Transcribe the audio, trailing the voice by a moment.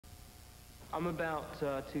I'm about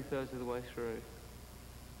 2/3 of the way through.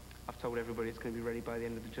 I've told everybody it's going to be ready by the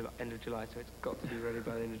end of July, so it's got to be ready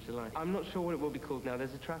by the end of July. I'm not sure what it will be called now.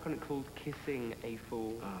 There's a track on it called Kissing a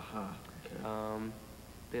Fool. Okay.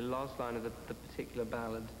 The last line of the particular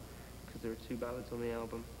ballad, because there are 2 ballads on the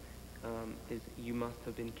album, is "You must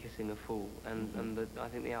have been kissing a fool," and I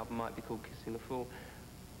think the album might be called Kissing a Fool.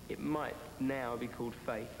 It might now be called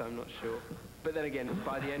Faith. I'm not sure. But then again,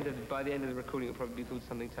 by the end of the recording, it'll probably be called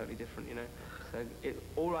something totally different, you know. So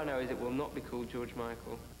all I know is it will not be called George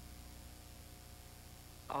Michael.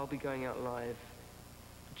 I'll be going out live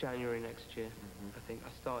January next year. I think I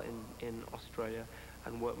start in Australia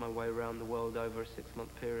and work my way around the world over a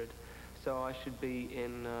 6-month period. So I should be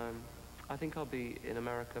in. I think I'll be in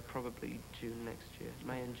America probably June next year,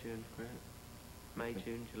 May and June. Great. May,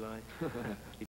 June, July.